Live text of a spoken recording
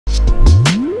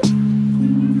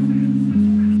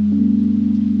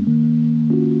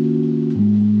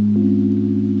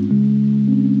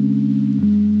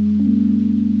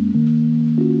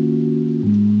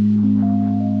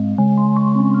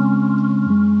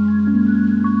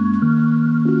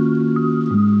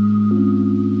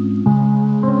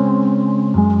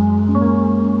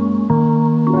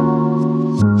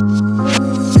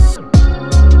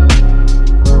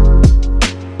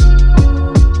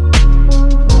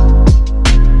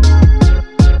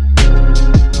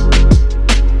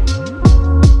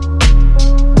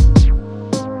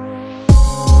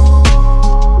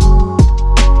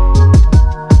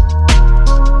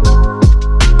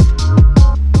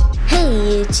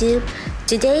YouTube.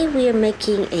 Today we are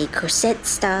making a corset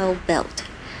style belt.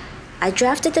 I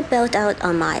drafted the belt out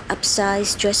on my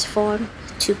upsize dress form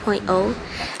 2.0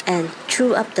 and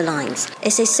drew up the lines.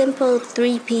 It's a simple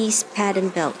 3-piece pattern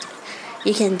belt.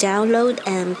 You can download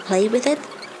and play with it.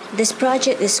 This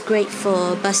project is great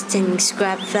for busting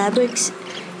scrap fabrics.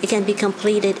 It can be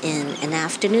completed in an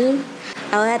afternoon.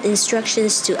 I'll add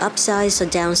instructions to upsize or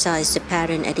downsize the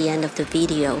pattern at the end of the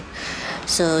video.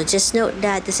 So just note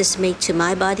that this is made to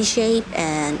my body shape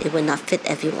and it will not fit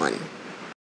everyone.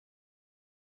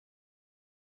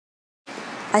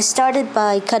 I started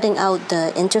by cutting out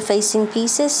the interfacing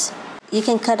pieces. You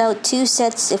can cut out 2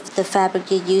 sets if the fabric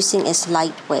you're using is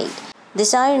lightweight.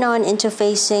 This iron-on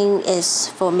interfacing is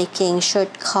for making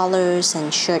shirt collars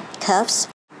and shirt cuffs.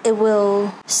 It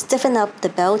will stiffen up the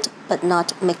belt but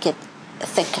not make it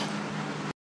thick.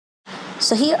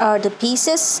 So here are the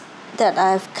pieces that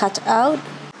I've cut out.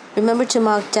 Remember to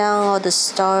mark down all the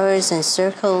stars and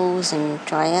circles and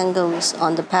triangles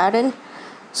on the pattern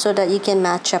so that you can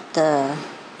match up the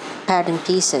pattern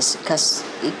pieces, because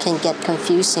it can get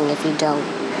confusing if you don't.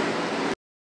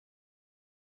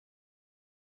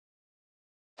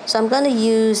 So I'm going to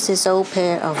use this old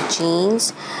pair of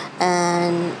jeans,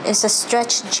 and it's a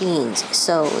stretch jeans,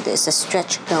 so there's a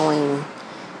stretch going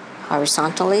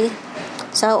horizontally.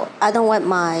 So I don't want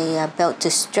my belt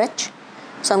to stretch,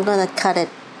 so I'm going to cut it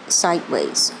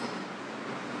sideways.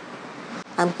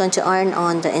 I'm going to iron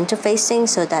on the interfacing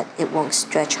so that it won't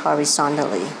stretch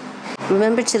horizontally.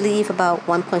 Remember to leave about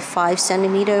 1.5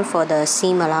 centimeter for the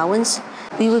seam allowance.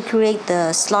 We will create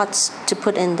the slots to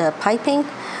put in the piping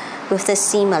with the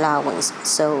seam allowance,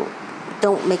 so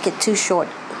don't make it too short.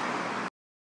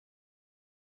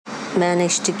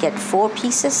 Managed to get 4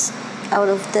 pieces out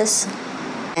of this,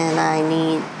 and I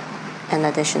need an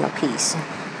additional piece.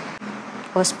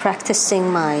 I was practicing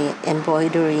my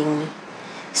embroidering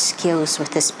skills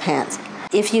with this pant.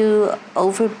 If you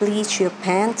over bleach your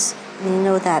pants, you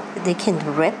know that they can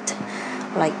rip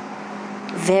like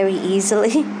very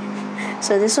easily.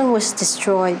 So this one was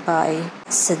destroyed by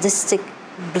sadistic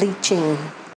bleaching.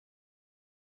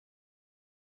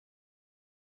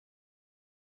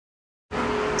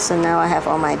 So now I have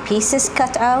all my pieces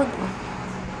cut out.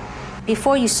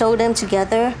 Before you sew them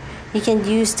together, you can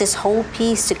use this whole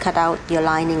piece to cut out your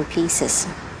lining pieces.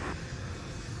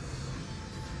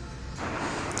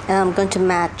 And I'm going to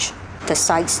match the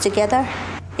sides together.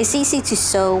 It's easy to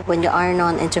sew when your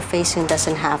iron-on interfacing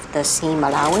doesn't have the seam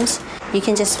allowance. You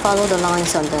can just follow the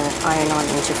lines on the iron-on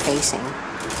interfacing.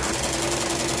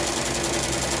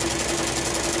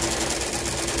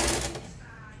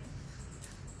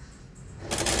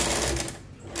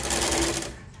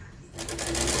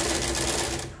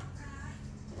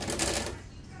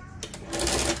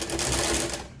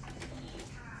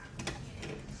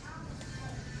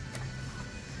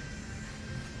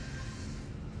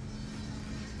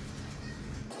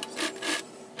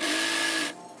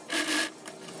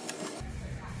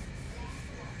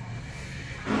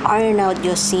 Iron out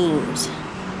your seams.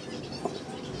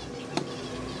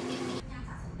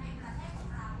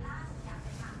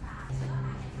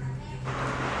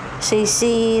 So you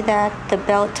see that the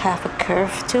belt have a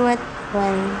curve to it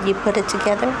when you put it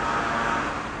together.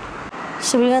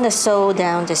 So we're going to sew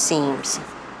down the seams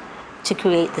to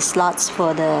create the slots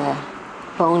for the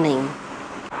boning.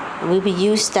 We will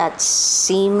use that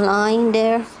seam line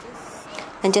there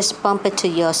and just bump it to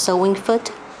your sewing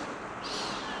foot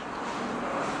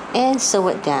and sew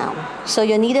it down. So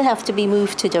your needle have to be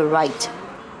moved to the right.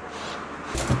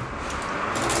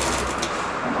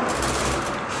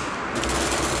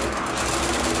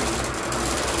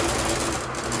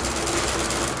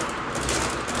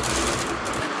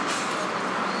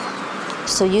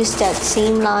 So use that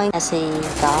seam line as a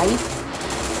guide,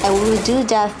 and we will do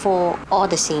that for all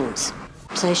the seams.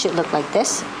 So it should look like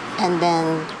this, and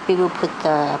then we will put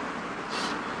the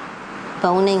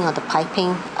boning or the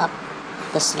piping up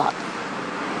the slot.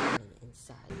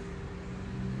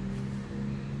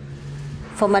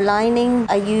 For my lining,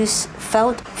 I use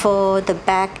felt for the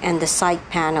back and the side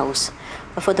panels.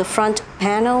 But for the front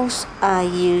panels, I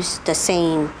use the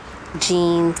same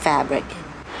jean fabric.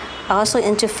 I also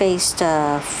interface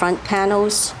the front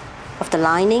panels of the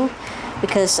lining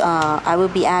because I will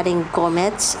be adding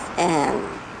grommets and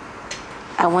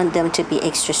I want them to be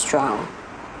extra strong.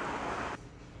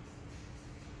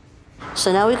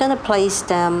 So now we're going to place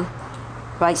them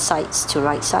right sides to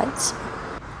right sides.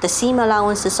 The seam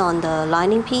allowances on the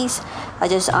lining piece, I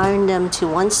just iron them to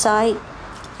one side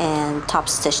and top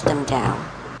stitch them down.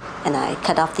 And I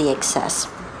cut off the excess.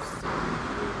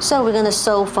 So we're going to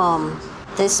sew from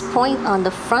this point on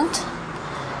the front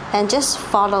and just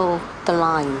follow the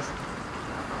lines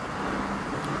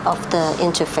of the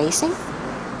interfacing.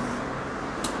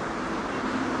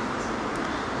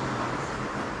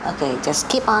 Okay, just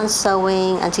keep on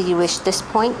sewing until you reach this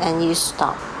point and you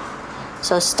stop.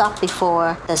 So stop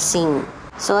before the seam.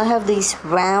 So I have these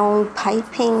round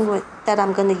piping that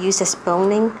I'm going to use as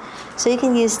boning. So you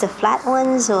can use the flat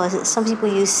ones, or some people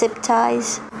use zip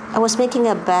ties. I was making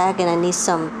a bag and I need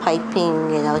some piping,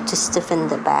 to stiffen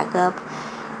the bag up.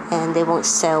 And they won't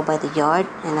sell by the yard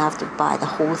and I have to buy the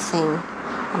whole thing.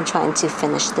 I'm trying to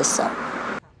finish this up.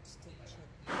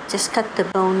 Just cut the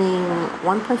boning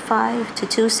 1.5 to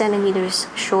 2 centimeters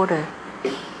shorter,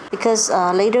 because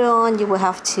later on you will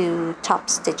have to top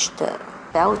stitch the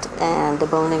belt and the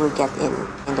boning will get in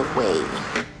the way.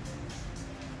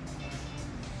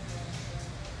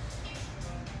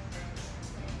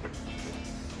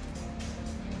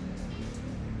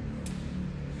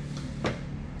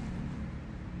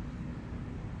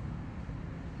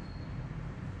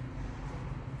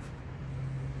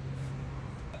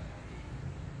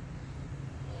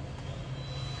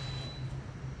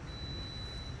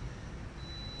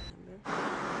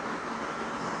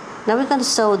 Now we're going to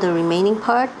sew the remaining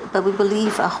part, but we will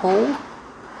leave a hole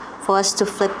for us to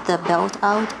flip the belt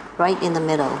out right in the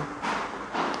middle.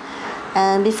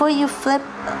 And before you flip,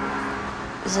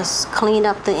 just clean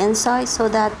up the inside so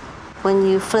that when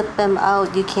you flip them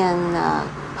out, you can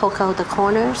poke out the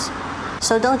corners.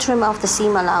 So don't trim off the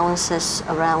seam allowances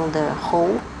around the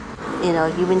hole.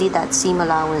 You will need that seam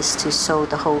allowance to sew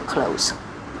the hole closed.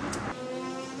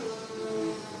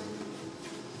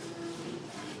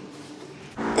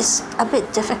 It's a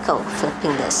bit difficult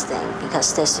flipping this thing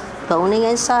because there's boning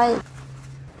inside.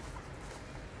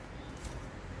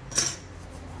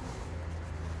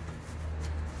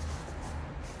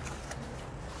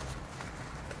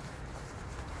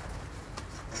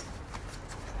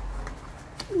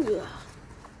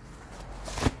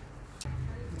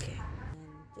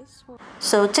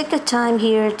 So take your time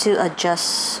here to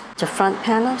adjust the front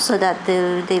panel so that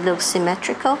they look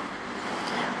symmetrical.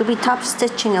 We'll be top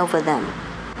stitching over them.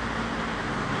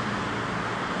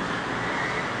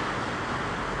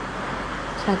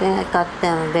 So I think I got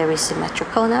them very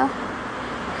symmetrical now.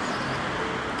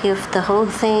 Give the whole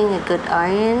thing a good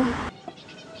iron.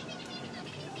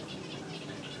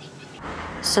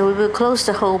 So we will close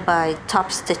the hole by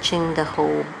top stitching the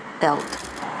whole belt,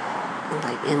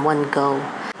 like in one go.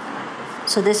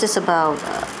 So this is about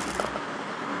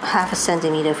half a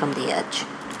centimeter from the edge.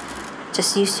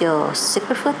 Just use your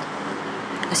zipper foot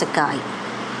as a guide.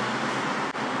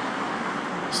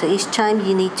 So each time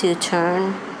you need to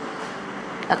turn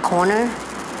a corner,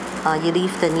 you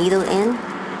leave the needle in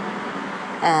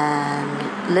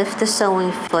and lift the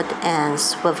sewing foot and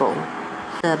swivel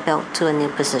the belt to a new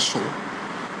position.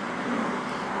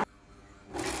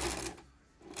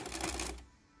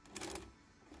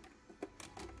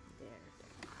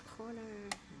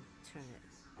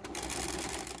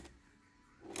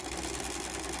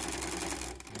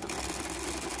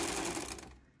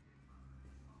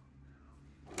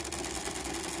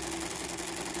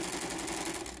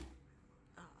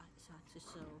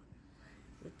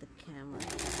 With the camera.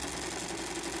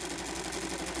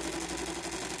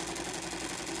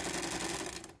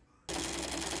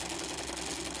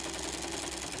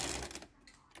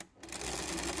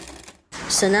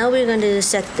 So now we're going to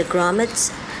set the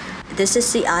grommets. This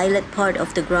is the eyelet part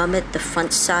of the grommet, the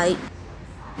front side.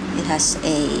 It has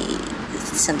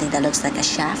something that looks like a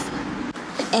shaft.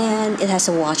 And it has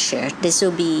a washer. This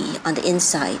will be on the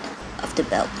inside of the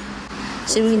belt.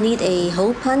 So we need a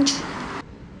hole punch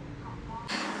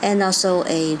and also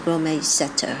a grommet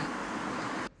setter.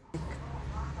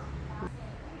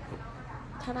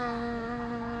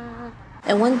 Ta-da!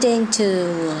 And one thing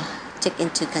to take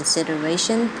into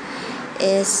consideration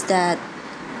is that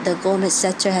the grommet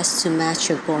setter has to match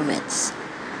your grommets.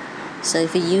 So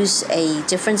if you use a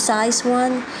different size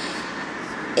one,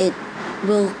 it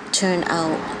will turn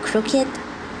out crooked.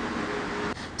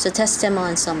 So test them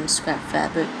on some scrap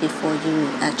fabric before you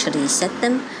actually set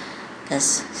them,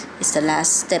 because it's the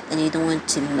last step and you don't want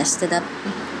to mess it up.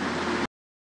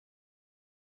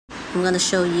 I'm going to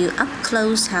show you up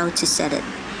close how to set it.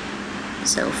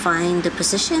 So find the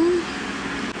position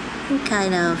and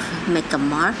kind of make a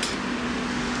mark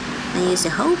and use a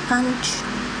hole punch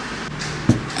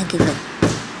and give it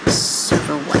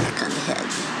several whack on the head.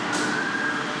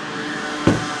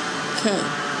 Okay.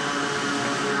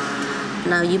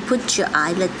 Now you put your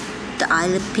the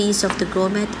eyelet piece of the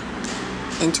grommet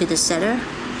into the setter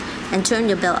and turn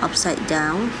your belt upside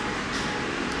down.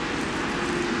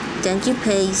 Then you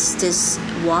place this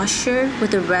washer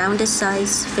with the rounded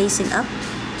sides facing up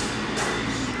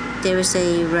there is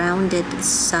a rounded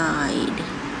side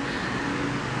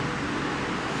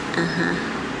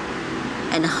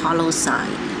and a hollow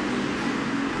side.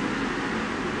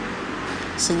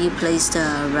 So you place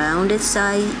the rounded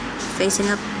side facing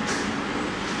up,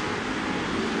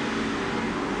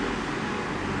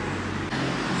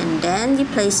 and then you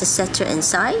place the center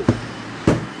inside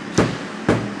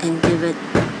and give it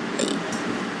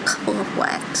a couple of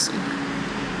whacks.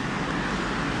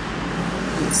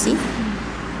 And see?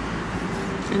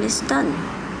 And it's done.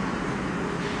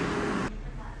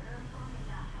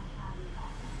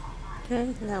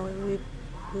 Okay, now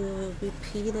we'll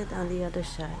repeat it on the other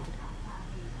side.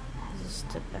 This is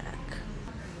the back.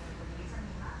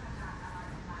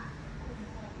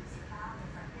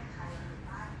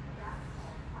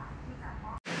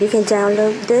 You can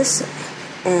download this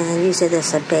and use it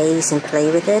as a base and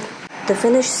play with it. The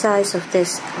finished size of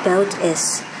this belt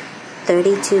is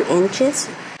 32 inches.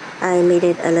 I made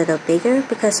it a little bigger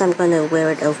because I'm going to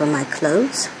wear it over my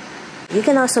clothes. You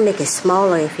can also make it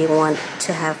smaller if you want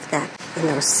to have that,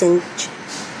 cinch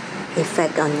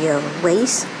effect on your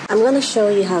waist. I'm going to show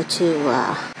you how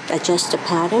to adjust the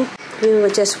pattern. We will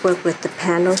just work with the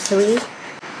panel 3.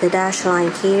 The dash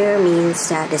line here means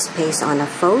that it's based on a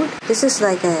fold. This is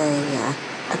like a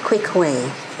quick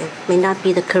way. It may not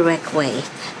be the correct way.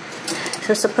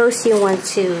 So suppose you want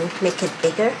to make it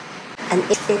bigger, an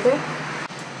inch bigger,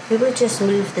 we will just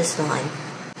move this line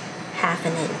half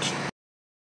an inch.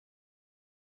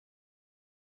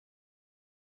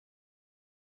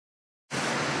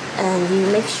 And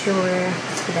you make sure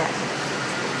that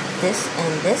this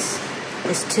and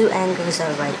these two angles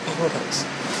are right angles.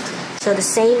 So the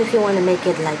same if you want to make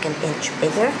it like an inch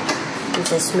bigger, you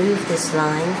just move this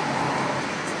line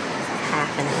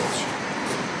half an inch.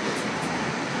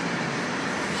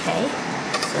 Okay,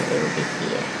 so they will be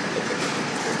here.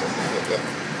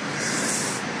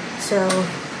 So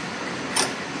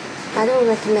I don't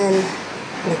recommend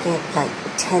making it like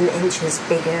 10 inches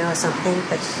bigger or something,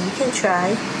 but you can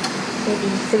try maybe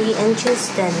 3 inches,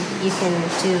 then you can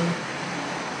do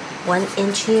 1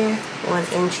 inch here, 1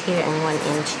 inch here, and 1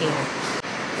 inch here.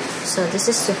 So this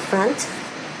is the front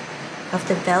of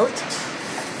the belt.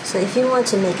 So if you want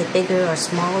to make it bigger or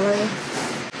smaller,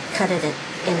 cut it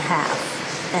in half.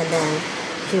 And then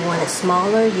if you want it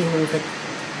smaller, you move it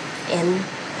in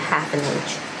half an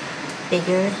inch.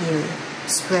 Bigger, you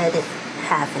spread it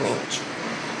half an inch.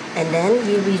 And then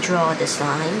you redraw this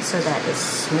line so that it's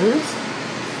smooth.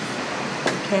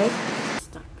 Okay?